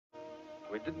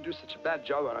We didn't do such a bad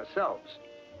job on ourselves.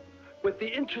 With the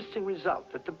interesting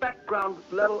result that the background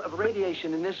level of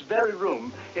radiation in this very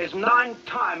room is 9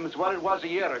 times what it was a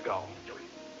year ago.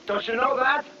 Don't you know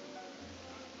that?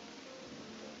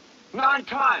 9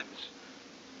 times.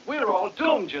 We're all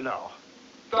doomed, you know.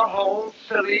 The whole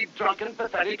silly, drunken,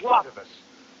 pathetic lot of us.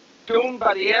 Doomed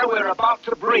by the air we're about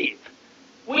to breathe.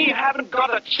 We haven't got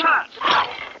a chance.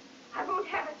 I won't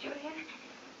have it, Julian.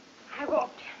 I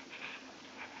won't.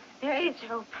 There is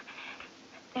hope.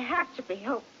 There has to be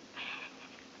hope.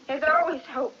 There's always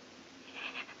hope.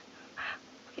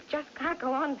 We just can't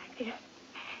go on like this.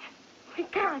 We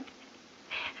can't.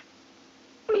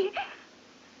 We...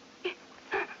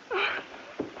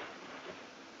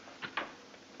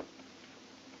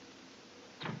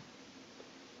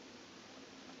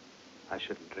 I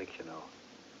shouldn't drink, you know.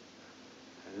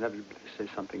 I inevitably say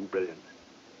something brilliant.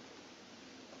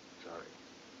 Sorry.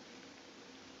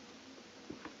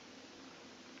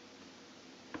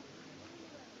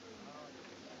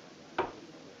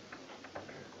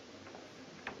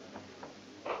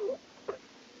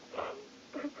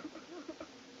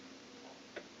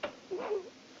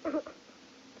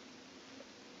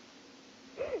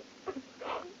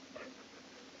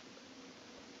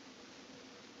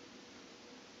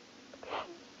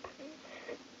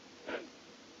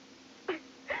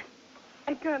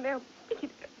 I can't help thinking